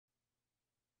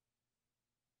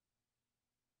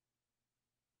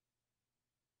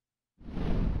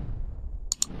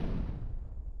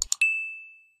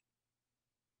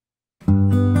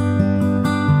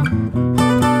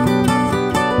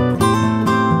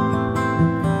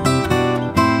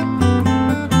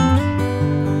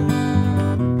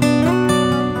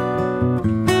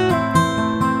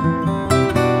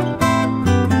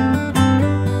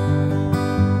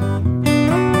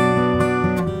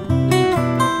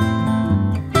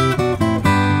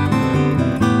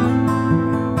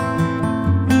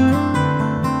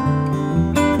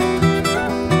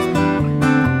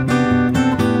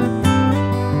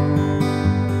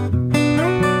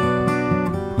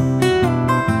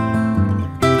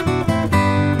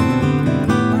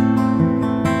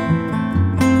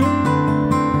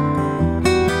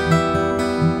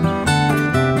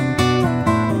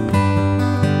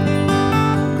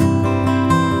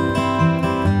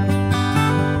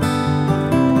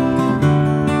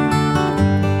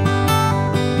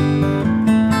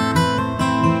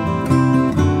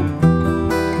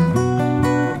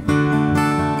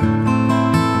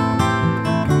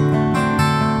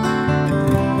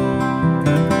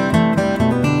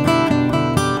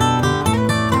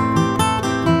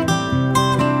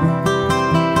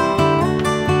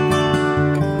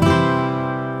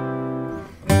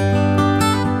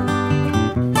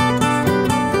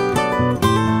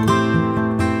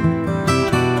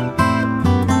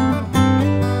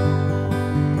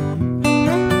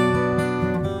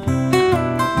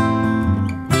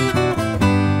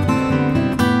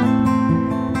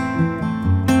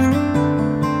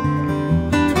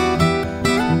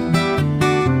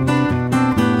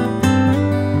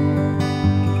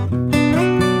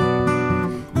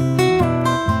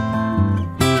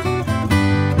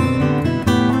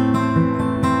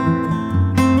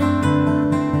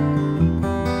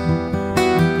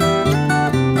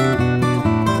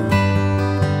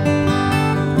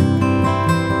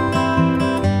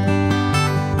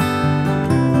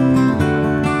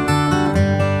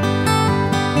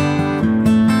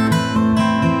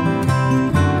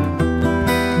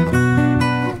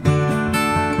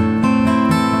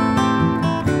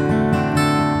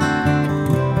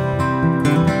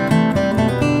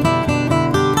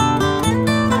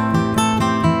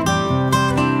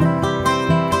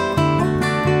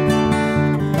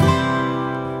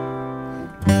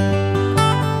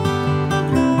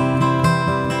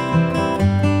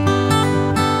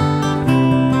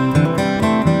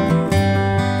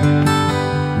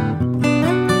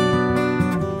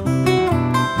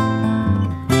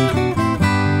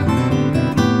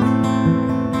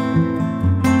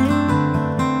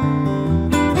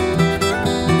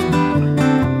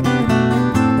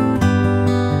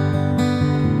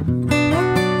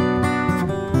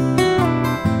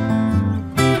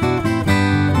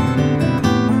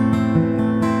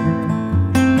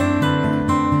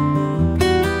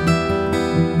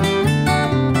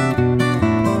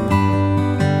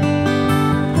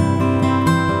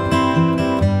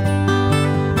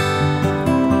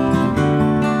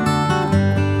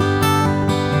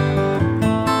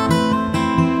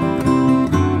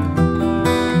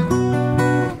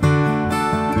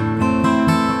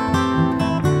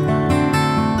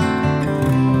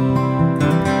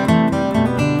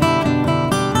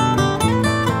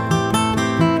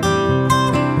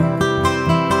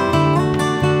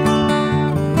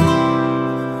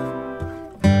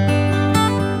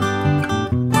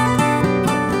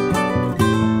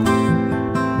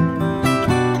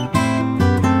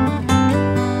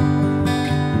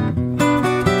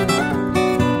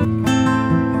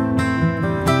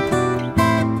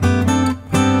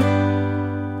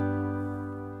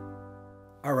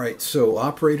So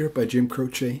Operator by Jim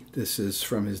Croce. This is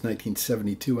from his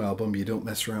 1972 album, You Don't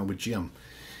Mess Around with Jim.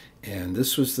 And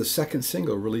this was the second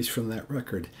single released from that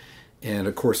record. And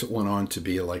of course it went on to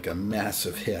be like a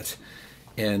massive hit.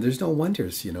 And there's no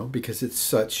wonders, you know, because it's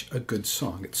such a good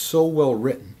song. It's so well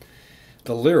written.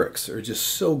 The lyrics are just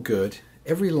so good.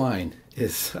 Every line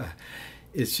is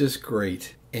just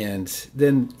great. And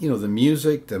then, you know, the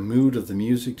music, the mood of the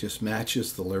music just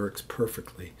matches the lyrics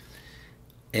perfectly.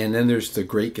 And then there's the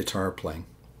great guitar playing.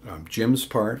 Jim's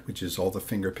part, which is all the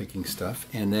finger picking stuff,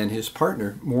 and then his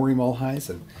partner, Maury,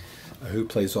 who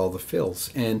plays all the fills.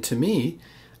 And to me,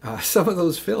 some of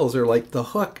those fills are like the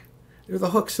hook. They're the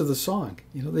hooks of the song.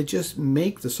 You know, they just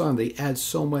make the song. They add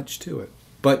so much to it.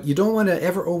 But you don't want to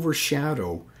ever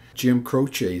overshadow Jim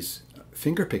Croce's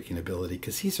finger picking ability,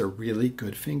 because he's a really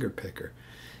good finger picker.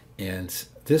 And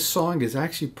this song is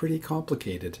actually pretty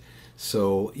complicated.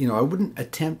 So, you know, I wouldn't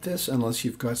attempt this unless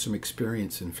you've got some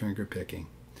experience in finger picking.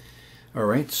 All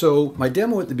right, so my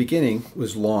demo at the beginning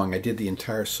was long. I did the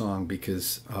entire song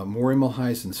because Maury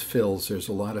Mulheisen's fills, there's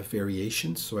a lot of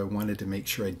variations, so I wanted to make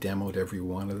sure I demoed every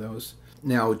one of those.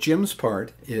 Now, Jim's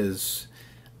part is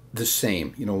the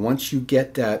same. You know, once you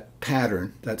get that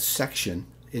pattern, that section,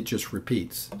 it just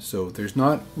repeats. So there's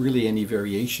not really any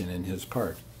variation in his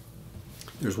part.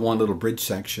 There's one little bridge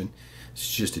section.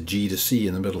 It's just a G to C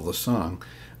in the middle of the song.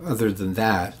 Other than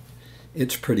that,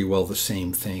 it's pretty well the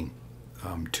same thing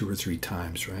 2 or 3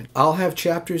 times, right? I'll have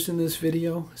chapters in this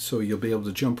video, so you'll be able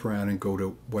to jump around and go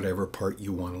to whatever part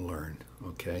you want to learn,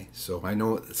 okay? So I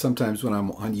know sometimes when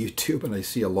I'm on YouTube and I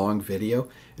see a long video,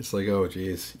 it's like, oh,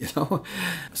 geez, you know?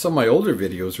 Some of my older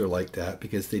videos are like that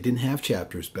because they didn't have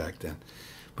chapters back then.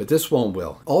 But this one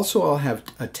will. Also, I'll have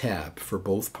a tab for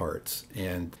both parts,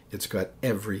 and it's got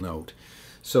every note.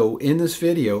 So in this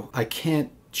video, I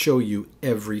can't show you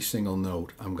every single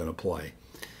note I'm going to play,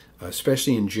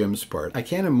 especially in Jim's part. I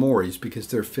can in Maury's because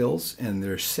they're fills and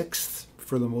they're sixths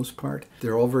for the most part.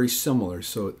 They're all very similar,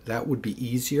 so that would be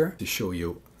easier to show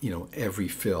you, you know, every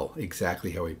fill,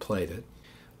 exactly how he played it.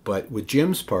 But with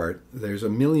Jim's part, there's a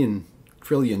million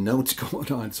trillion notes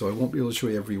going on, so I won't be able to show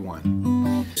you every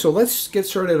one. So let's get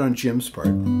started on Jim's part.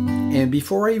 And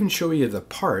before I even show you the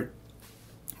part,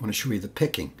 I want to show you the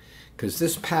picking, because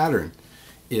this pattern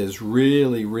is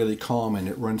really, really common.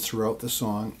 It runs throughout the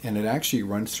song, and it actually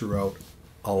runs throughout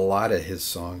a lot of his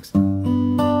songs.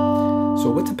 So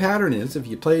what the pattern is, if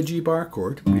you play a G bar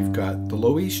chord, we've got the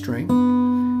low E string,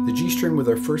 the G string with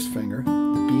our first finger,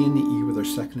 the B and the E with our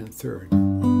second and third.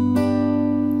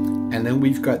 And then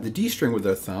we've got the D string with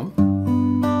our thumb,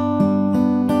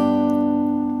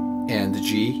 and the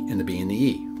G and the B and the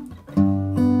E.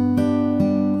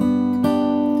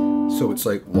 So it's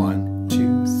like 1, 2, 3,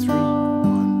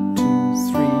 1, 2,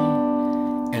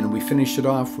 3, and we finish it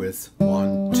off with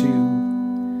 1,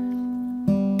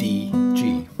 2, D,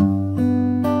 G.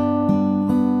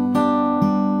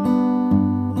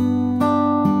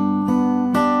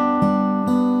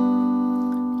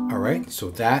 All right,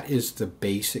 so that is the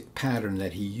basic pattern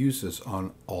that he uses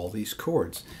on all these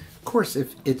chords. Of course,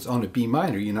 if it's on a B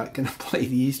minor, you're not going to play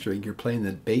the E string. You're playing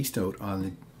the bass note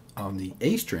on the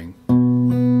A string.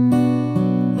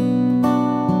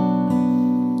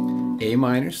 A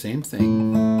minor, same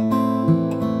thing.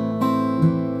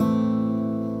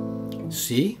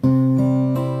 C.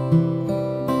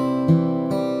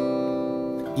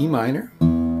 E minor.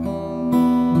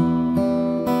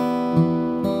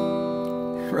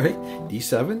 Right?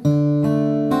 D7.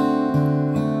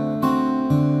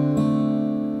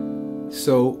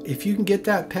 So if you can get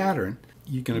that pattern,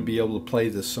 you're going to be able to play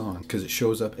this song because it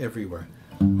shows up everywhere.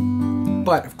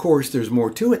 But of course there's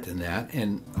more to it than that,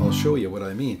 and I'll show you what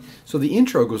I mean. So the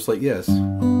intro goes like this.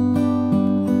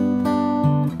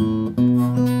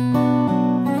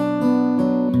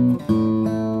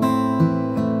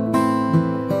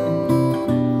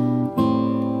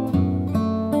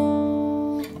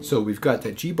 So we've got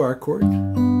that G bar chord,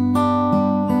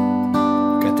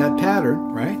 got that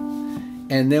pattern, right?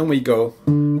 And then we go,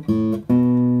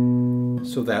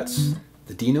 so that's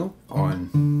the D note on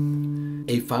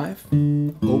A5,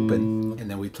 open, and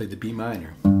then we play the B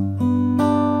minor. And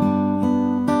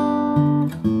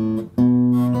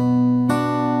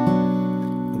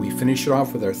we finish it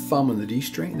off with our thumb on the D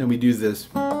string, and then we do this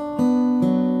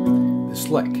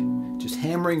lick, just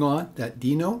hammering on that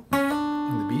D note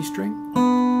on the B string,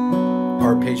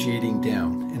 arpeggiating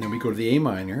down, and then we go to the A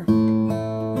minor,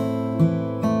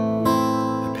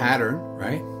 the pattern,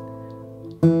 right?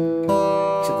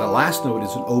 The last note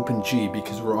is an open G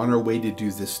because we're on our way to do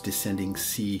this descending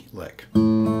C lick.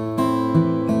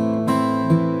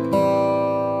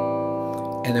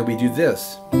 And then we do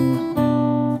this.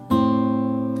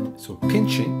 So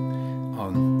pinching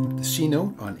on the C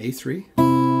note on A3,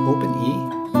 open E,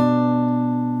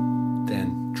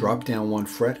 then drop down 1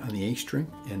 fret on the A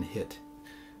string and hit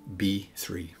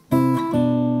B3.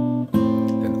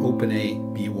 Then open A,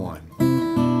 B1.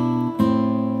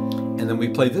 And then we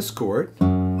play this chord,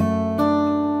 just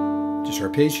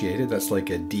arpeggiated, that's like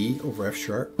a D over F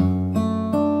sharp.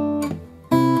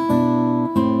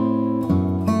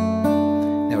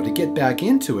 Now to get back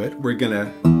into it, we're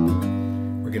gonna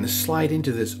slide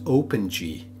into this open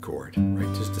G chord,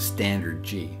 right? Just a standard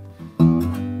G.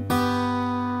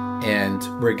 And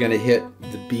we're gonna hit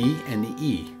the B and the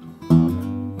E.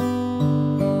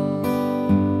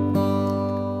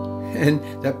 And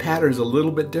that pattern's a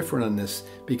little bit different on this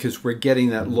because we're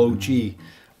getting that low G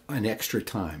an extra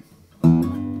time.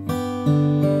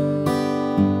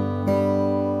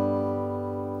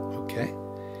 Okay.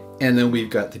 And then we've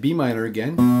got the B minor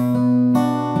again.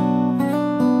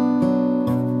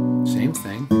 Same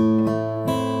thing.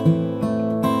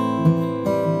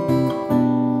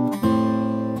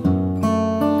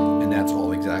 And that's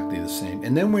all exactly the same.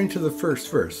 And then we're into the first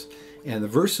verse. And the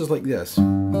verse is like this.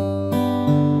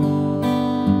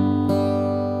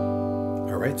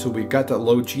 Alright, so we've got that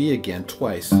low G again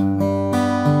twice. And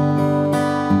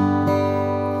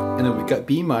then we've got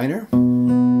B minor.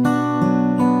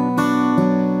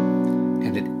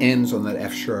 And it ends on that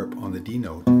F sharp on the D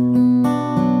note.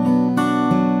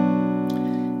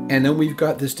 And then we've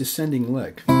got this descending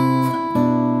lick. Before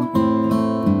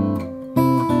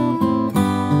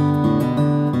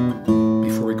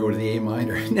we go to the A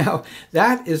minor. Now,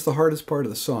 that is the hardest part of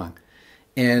the song.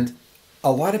 And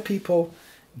a lot of people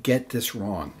get this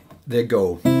wrong. They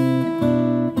go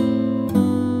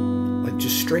like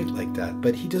just straight like that.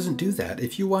 But he doesn't do that.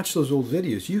 If you watch those old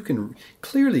videos, you can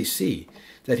clearly see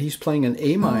that he's playing an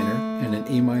A minor and an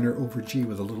A minor over G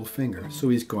with a little finger. So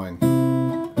he's going...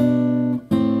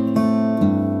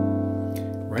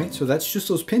 Right? So that's just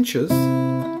those pinches.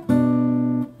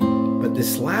 But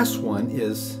this last one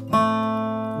is,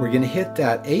 we're going to hit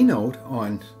that A note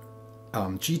on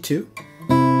G2.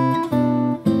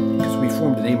 Because we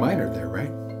formed an A minor there, right?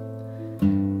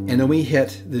 And then we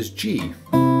hit this G.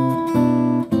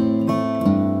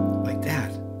 Like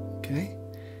that. Okay?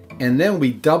 And then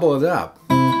we double it up.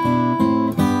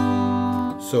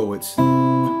 So it's...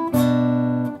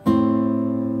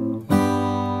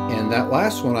 That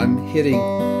last one, I'm hitting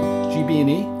G, B, and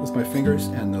E with my fingers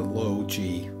and the low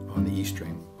G on the E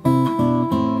string.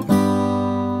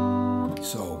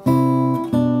 So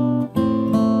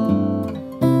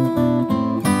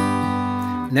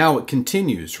now it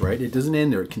continues, right? It doesn't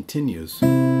end there, it continues.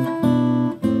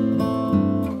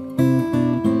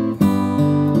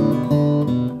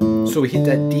 So we hit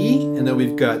that D, and then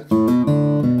we've got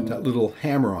that little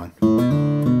hammer on.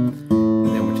 And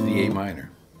then we're to the A minor.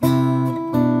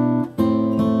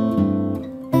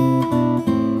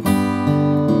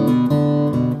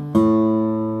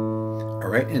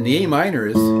 And the A minor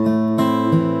is,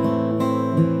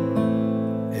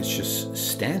 it's just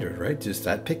standard, right? Just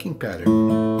that picking pattern.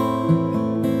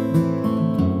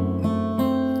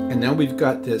 And now we've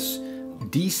got this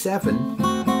D7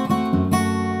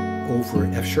 over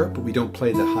F sharp, but we don't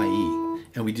play the high E.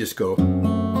 And we just go.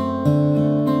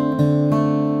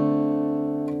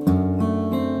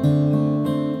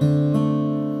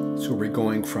 So we're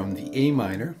going from the A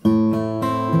minor.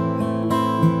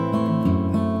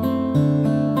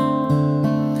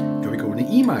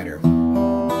 E minor.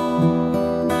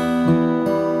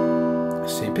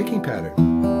 Same picking pattern.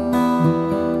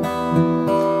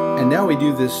 And now we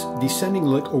do this descending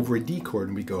lick over a D chord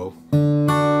and we go.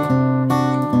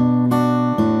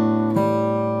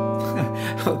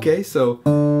 Okay, so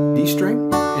D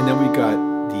string, and then we got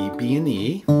the B and the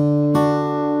E.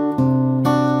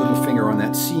 Little finger on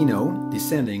that C note,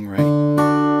 descending, right? B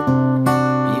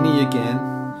and E again.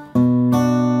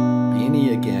 B and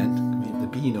E again. The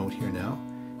B note here now.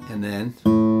 And then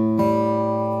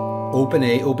open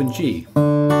A, open G.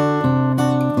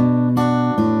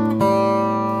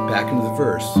 Back into the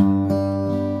verse.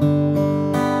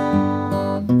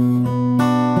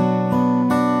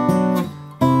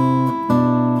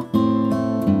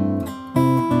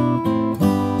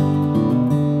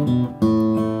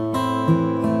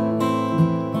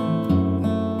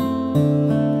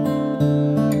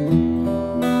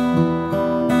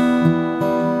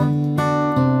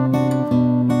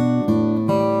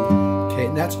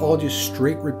 All just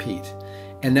straight repeat.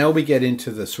 And now we get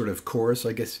into the sort of chorus,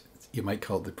 I guess you might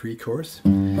call it the pre-chorus.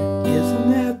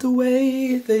 Isn't that the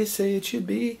way they say it should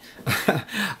be?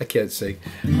 I can't sing.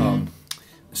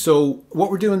 So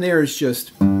what we're doing there is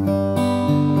just doing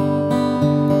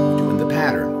the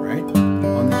pattern, right?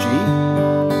 On the G.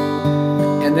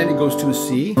 goes to a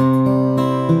C. All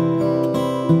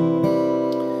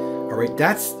right,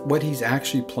 that's what he's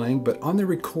actually playing, but on the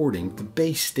recording, the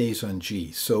bass stays on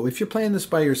G. So if you're playing this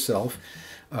by yourself,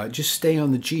 just stay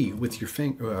on the G with your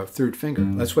third finger.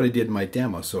 That's what I did in my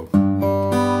demo. So,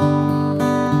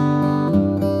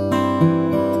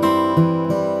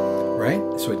 right?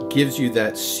 So it gives you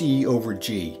that C over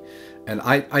G. And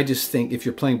I just think if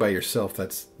you're playing by yourself,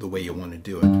 that's the way you want to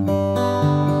do it.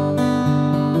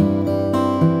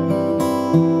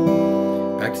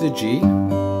 Back to the G.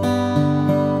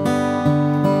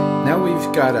 Now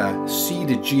we've got a C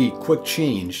to G quick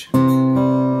change. So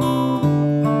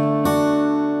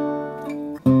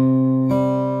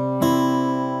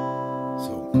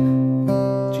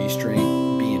G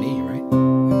string, B and E, right?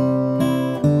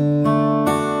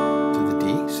 To the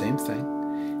D, same thing.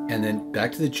 And then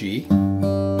back to the G. A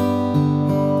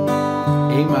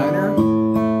minor.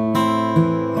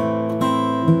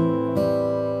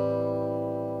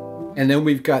 And then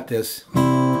we've got this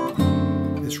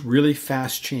really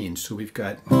fast change. So we've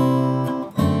got,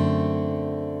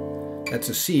 that's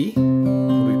a C.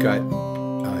 We've got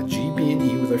G, B, and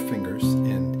E with our fingers,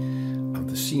 and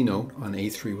the C note on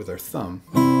A3 with our thumb.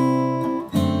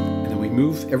 And then we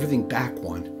move everything back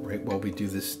one, right, while we do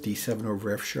this D7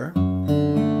 over F sharp.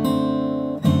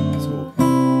 So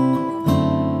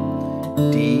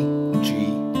D, G,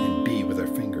 and B with our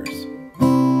fingers.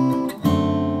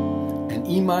 And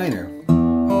E minor.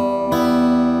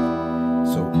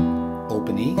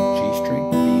 Open E, G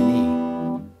string, B and E.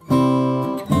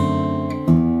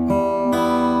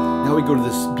 Now we go to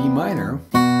this B minor,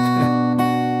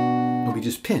 and we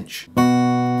just pinch the E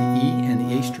and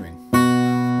the A string.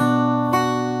 And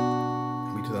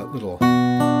we do that little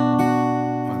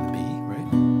on the B,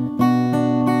 right?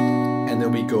 And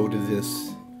then we go to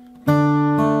this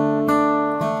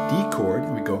D chord,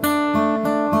 and we go like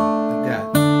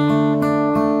that.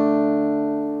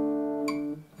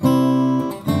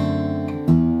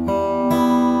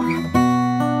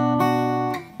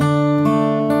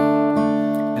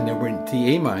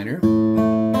 The A minor, to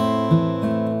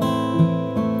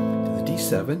the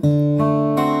D7,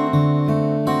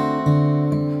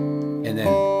 and then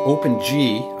open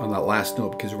G on that last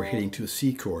note because we're hitting to a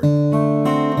C chord. Now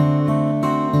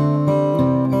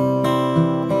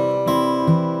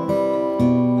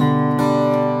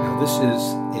this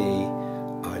is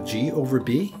a G over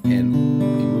B, and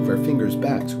we move our fingers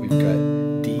back, so we've got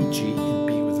D, G, and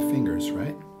B with the fingers,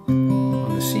 right?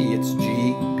 On the C it's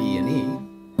G, B, and E.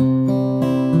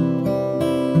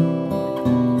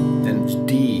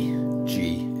 D,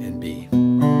 G, and B.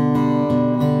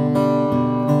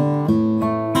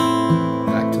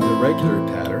 Back to the regular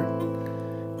pattern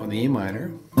on the A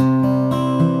minor.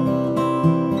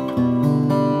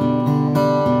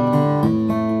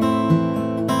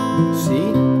 C,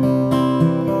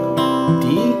 D,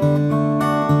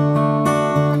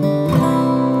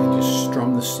 and just strum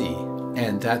the C.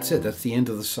 And that's it. That's the end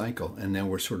of the cycle. And then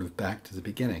we're sort of back to the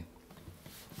beginning.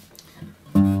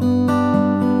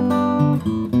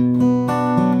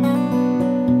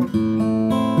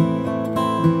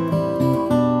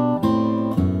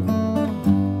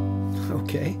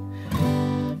 Okay,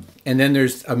 and then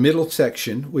there's a middle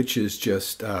section which is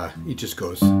just it just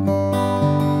goes. Right,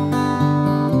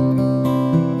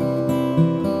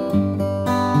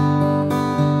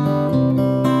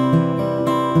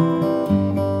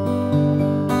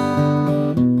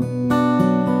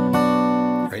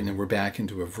 and then we're back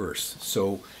into a verse.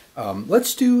 So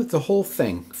let's do the whole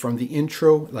thing from the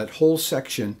intro, that whole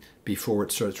section, before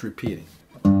it starts repeating.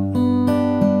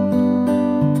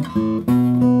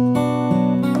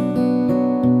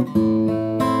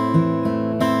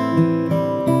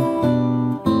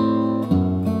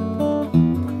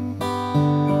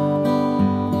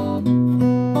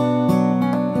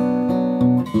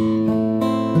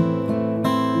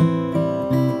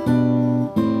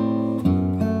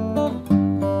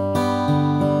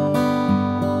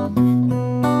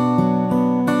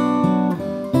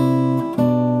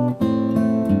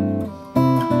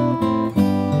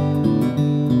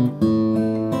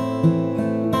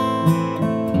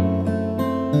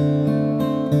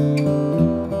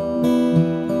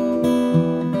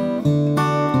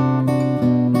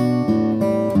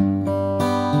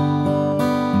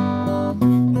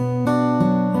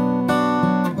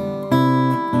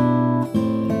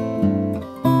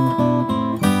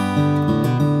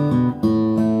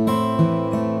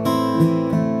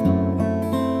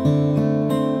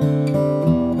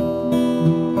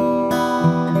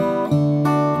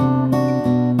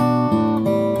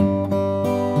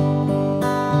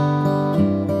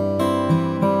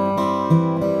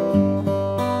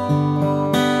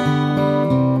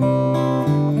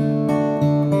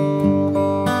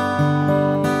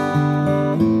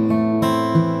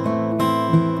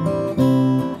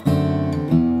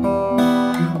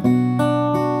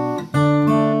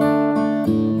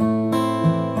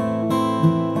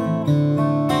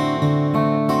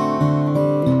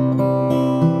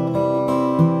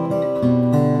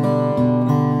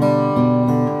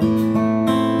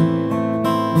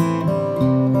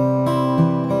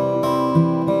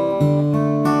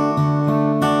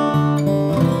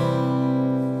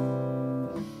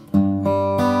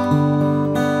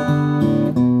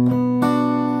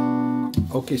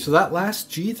 so that last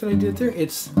G that I did there,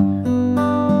 it's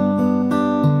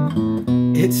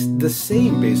the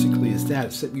same basically as that,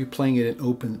 except you're playing it in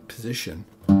open position.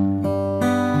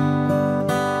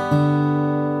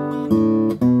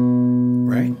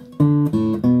 Right?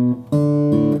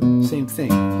 Same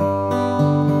thing.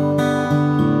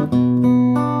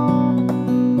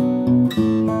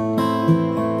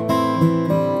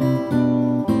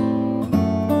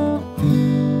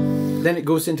 Then it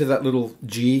goes into that little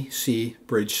G, C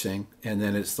bridge thing, and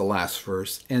then it's the last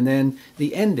verse. And then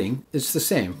the ending is the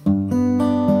same.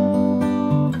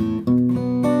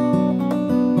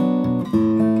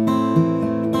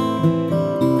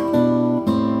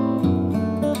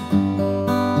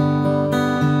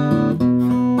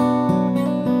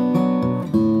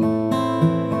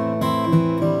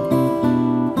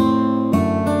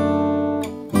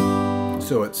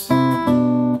 So it's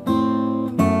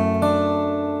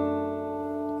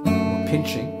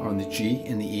pinching on the G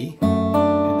and the E,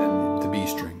 and then the B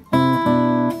string.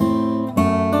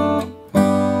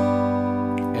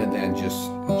 And then just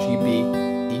G, B,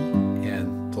 E,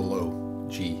 and the low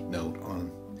G note on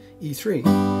E3.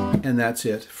 And that's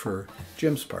it for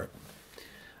Jim's part.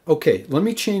 Okay, let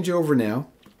me change over now,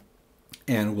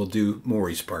 and we'll do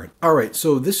Maury's part. All right,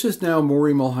 so this is now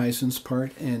Maury Mulheisen's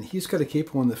part, and he's got a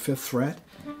capo on the 5th fret,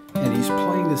 and he's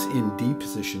playing this in D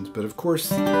positions. But of course,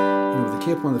 you know, the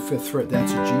capo on the 5th fret,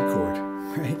 that's a G chord,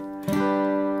 right?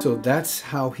 So that's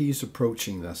how he's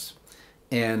approaching this.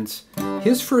 And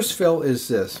his first fill is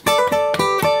this.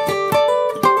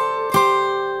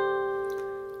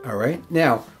 All right,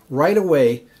 now, right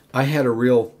away, I had a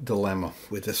real dilemma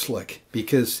with this lick,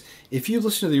 because if you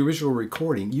listen to the original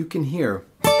recording, you can hear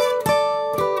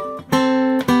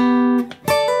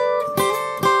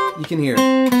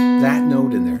that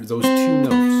note in there, those two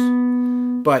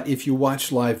notes. But if you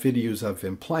watch live videos of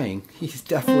him playing, he's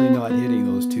definitely not hitting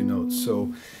those two notes.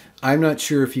 So I'm not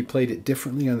sure if he played it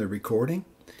differently on the recording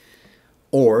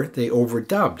or they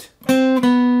overdubbed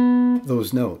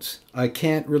those notes. I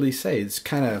can't really say. It's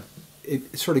kind of,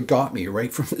 it sort of got me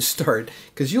right from the start,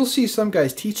 because you'll see some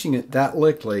guys teaching it that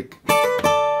lick like,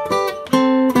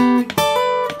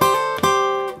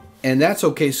 and that's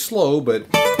okay slow, but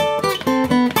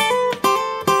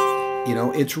you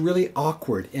know, it's really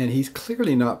awkward, and he's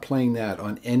clearly not playing that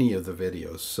on any of the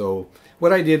videos. So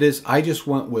what I did is I just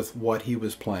went with what he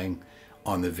was playing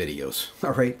on the videos.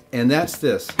 All right, and that's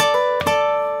this.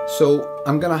 So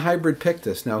I'm gonna hybrid pick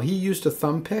this. Now he used a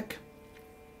thumb pick,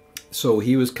 so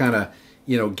he was kind of,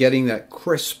 you know, getting that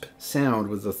crisp sound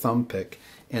with the thumb pick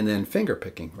and then finger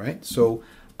picking, right? So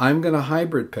I'm going to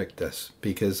hybrid pick this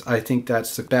because I think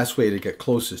that's the best way to get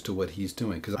closest to what he's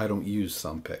doing, because I don't use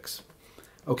thumb picks.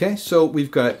 Okay, so we've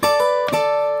got,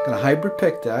 going to hybrid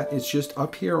pick that. It's just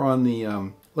up here on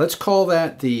the, let's call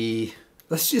that the,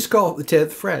 let's just call it the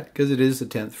 10th fret, because it is the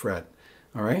 10th fret.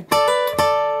 All right?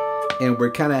 And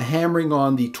we're kind of hammering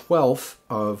on the 12th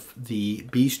of the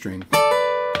B string.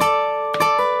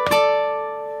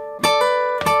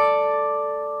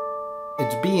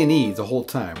 It's B and E the whole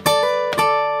time.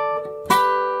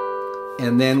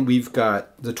 And then we've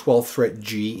got the 12th fret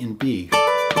G and B.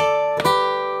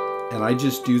 And I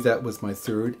just do that with my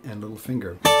third and little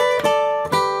finger.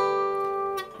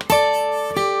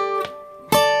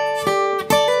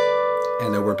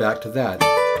 And then we're back to that.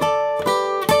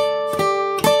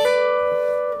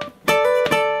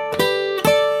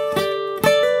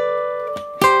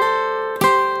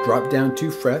 Drop down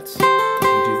 2 frets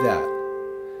and do that.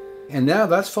 And now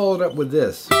that's followed up with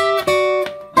this.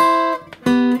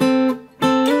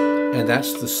 And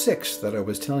that's the 6th that I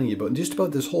was telling you about. And just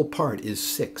about this whole part is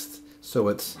 6th. So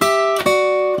it's,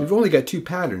 we've only got 2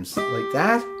 patterns, like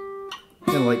that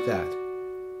and like that,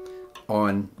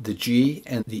 on the G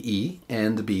and the E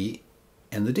and the B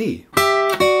and the D.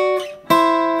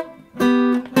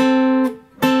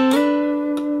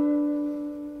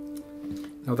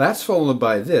 Now that's followed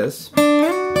by this,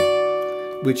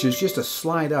 which is just a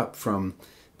slide up from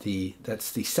the,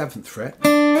 that's the 7th fret to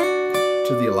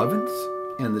the 11th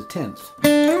and the 10th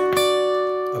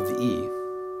of the E,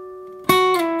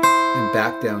 and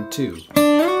back down 2,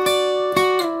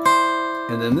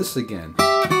 and then this again.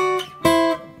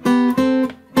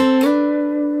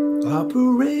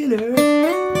 Operator,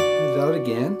 out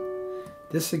again,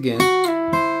 this again.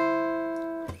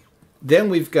 Then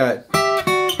we've got,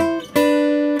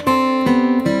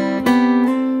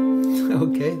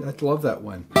 okay, I love that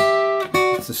one.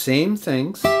 It's the same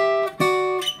things.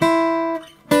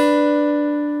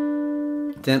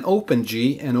 Then open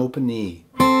G and open E.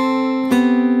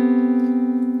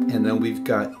 And then we've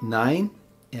got 9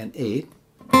 and 8.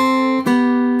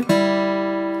 And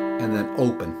then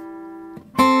open.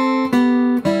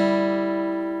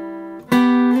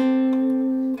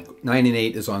 9 and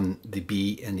 8 is on the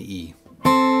B and the E.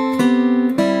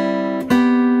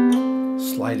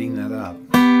 Sliding that up.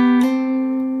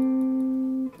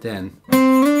 Then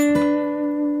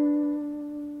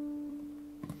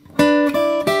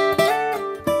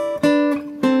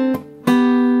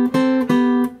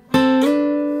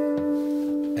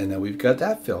we've got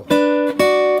that fill.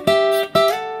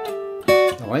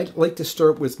 Now I like to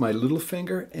start with my little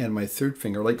finger and my third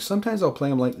finger. Like sometimes I'll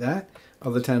play them like that,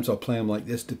 other times I'll play them like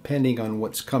this, depending on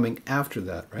what's coming after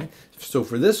that, right? So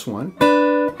for this one,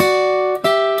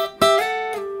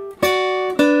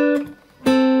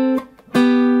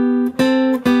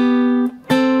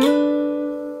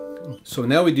 so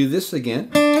now we do this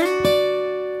again,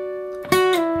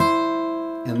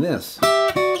 and this.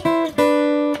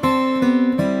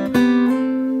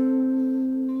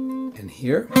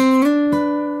 Here,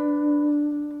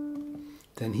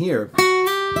 then here,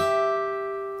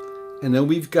 and then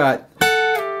we've got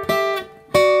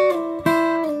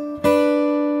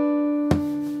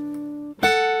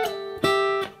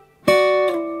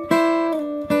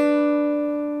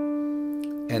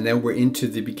and then we're into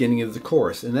the beginning of the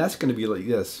chorus, and that's going to be like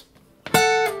this.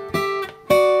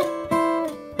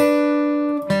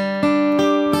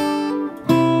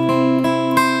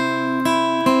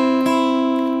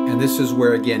 This is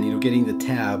where, again, you know, getting the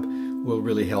tab will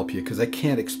really help you, because I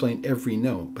can't explain every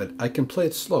note, but I can play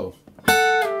it slow.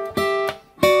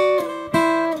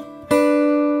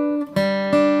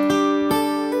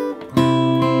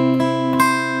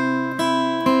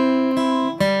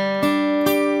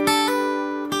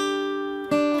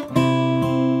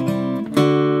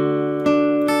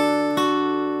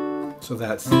 So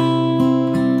that's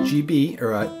GB,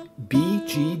 or B,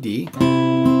 G, D.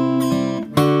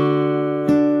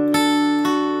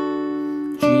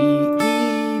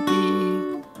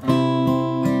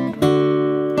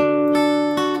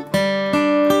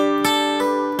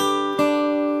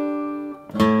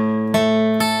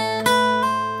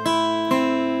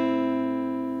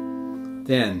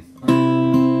 Then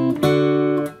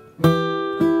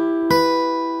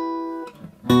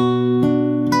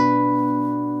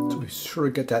so we sort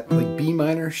of get that like B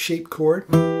minor shaped chord,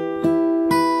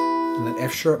 and then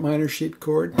F sharp minor shaped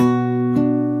chord,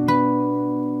 and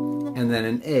then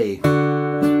an A.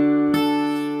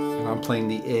 And I'm playing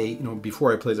the A, you know,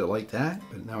 before I played it like that,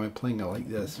 but now I'm playing it like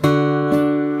this.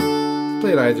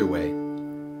 Play it either way.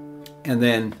 And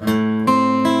then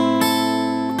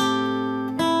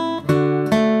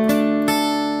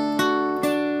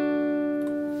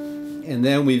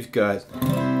we've got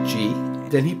G.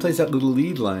 Then he plays that little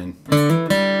lead line.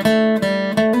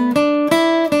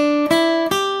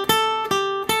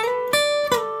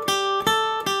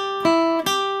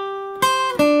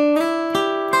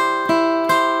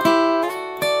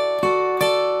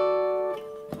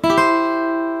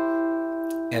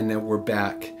 And then we're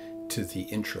back to the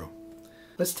intro.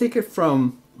 Let's take it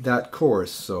from that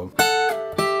chorus. So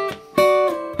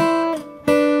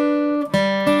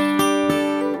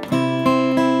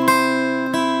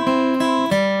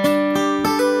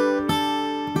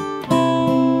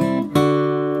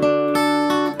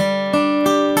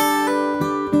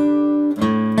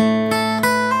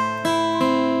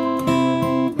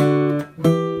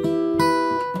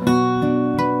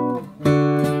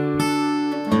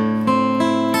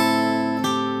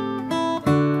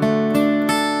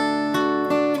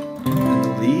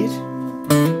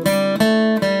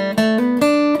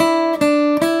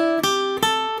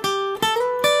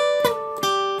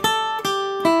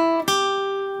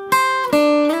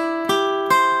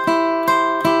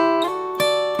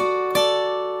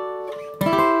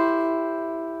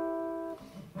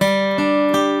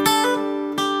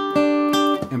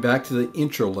back to the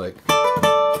intro lick.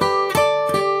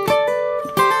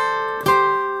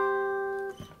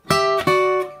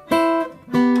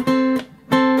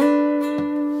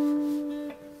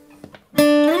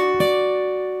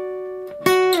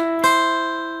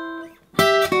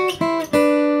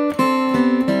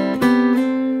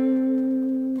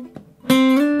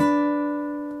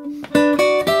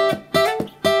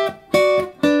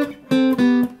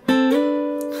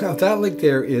 Now that lick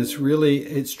there is really,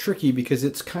 it's tricky because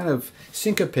it's kind of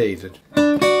syncopated.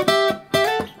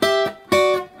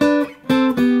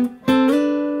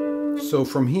 So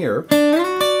from here,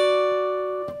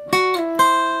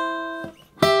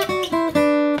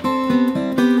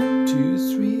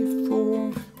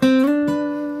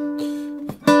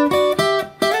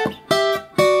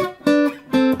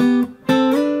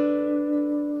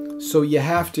 so you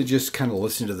have to just kind of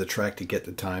listen to the track to get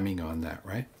the timing on that,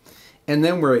 right? And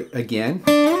then we're again.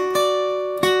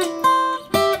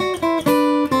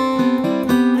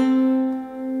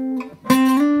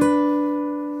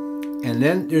 And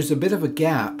then there's a bit of a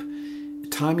gap,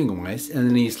 timing-wise, and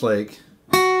then he's like,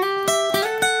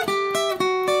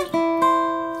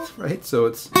 right? So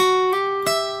it's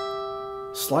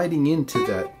sliding into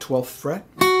that 12th fret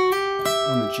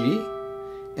on the G,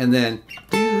 and then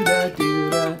do-da,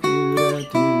 do-da, do-da,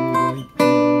 do-da,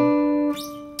 do.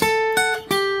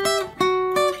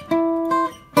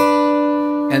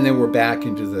 And then we're back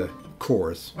into the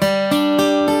chorus.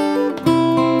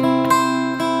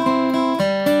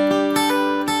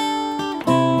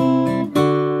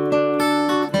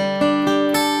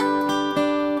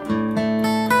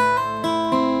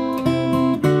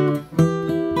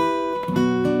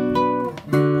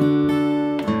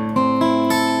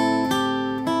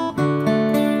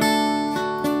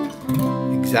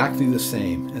 Exactly the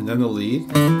same, and then the lead.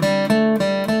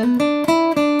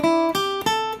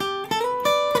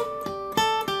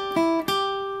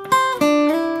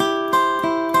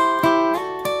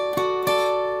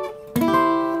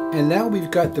 And now we've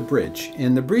got the bridge,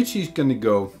 and the bridge is going to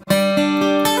go.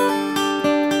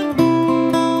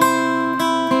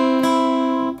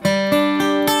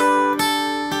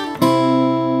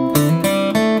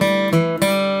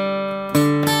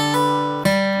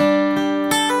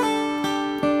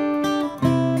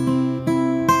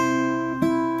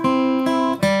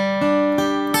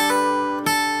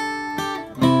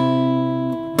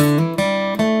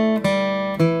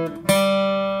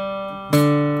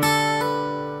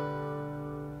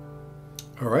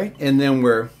 All right, and then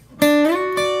we're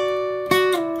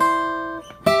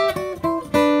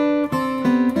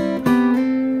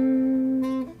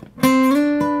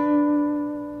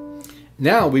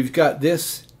now we've got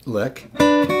this lick.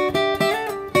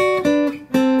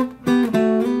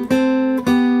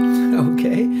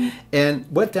 Okay, and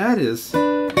what that is, we've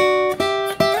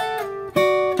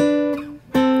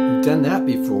done that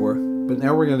before, but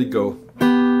now we're going to go.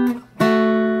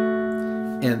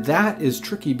 And that is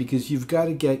tricky because you've got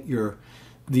to get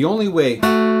the only way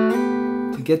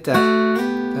to get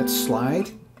that slide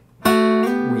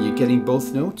where you're getting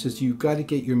both notes is you've got to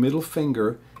get your middle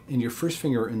finger and your first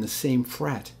finger in the same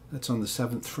fret. That's on the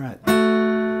 7th fret.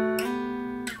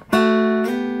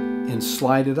 And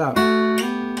slide it up.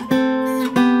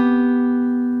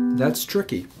 That's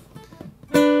tricky.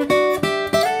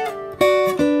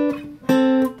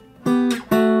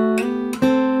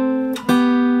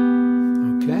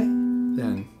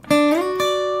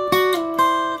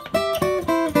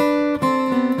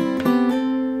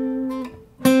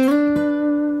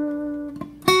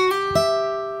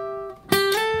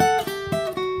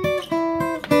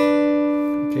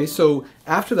 Okay, so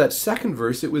after that second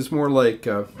verse, it was more like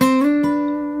there's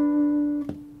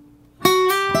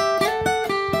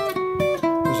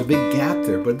a big gap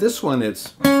there, but this one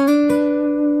it's but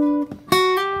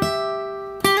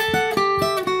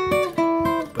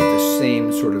the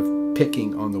same sort of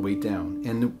picking on the way down,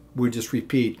 and we just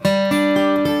repeat.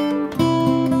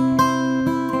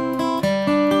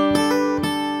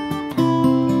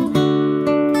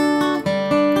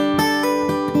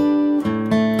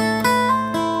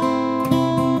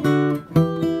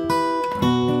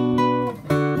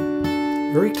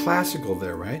 Very classical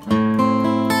there, right? And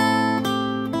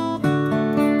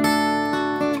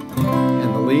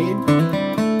the lead.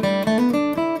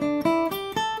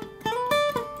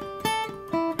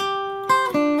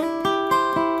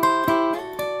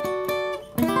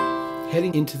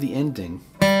 Heading into the ending.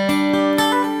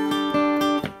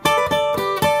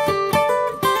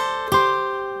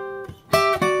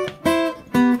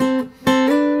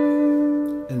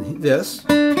 And this.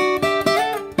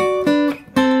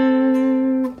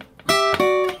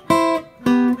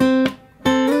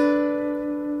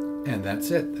 And that's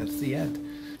it. That's the end.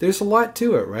 There's a lot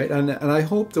to it, right? And I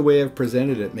hope the way I've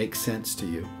presented it makes sense to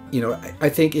you. You know, I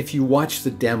think if you watch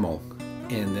the demo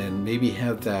and then maybe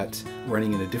have that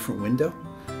running in a different window,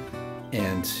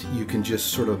 and you can just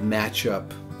sort of match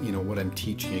up, you know, what I'm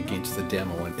teaching against the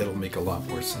demo, and it'll make a lot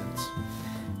more sense.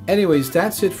 Anyways,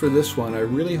 that's it for this one. I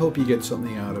really hope you get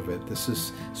something out of it. This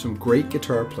is some great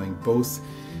guitar playing. Both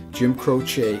Jim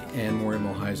Croce and Maury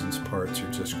parts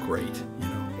are just great, you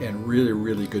know, and really,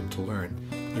 really good to learn.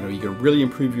 You know, you can really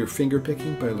improve your finger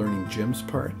picking by learning Jim's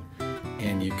part,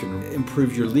 and you can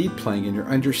improve your lead playing and your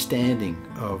understanding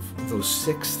of those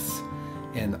sixths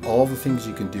and all the things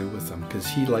you can do with them, because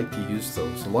he liked to use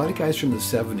those. A lot of guys from the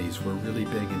 70s were really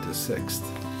big into sixths,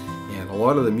 and a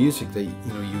lot of the music that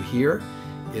you hear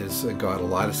is got a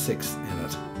lot of sixths in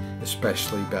it,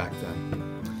 especially back then.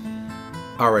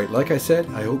 All right, like I said,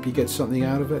 I hope you get something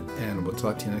out of it, and we'll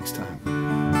talk to you next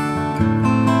time.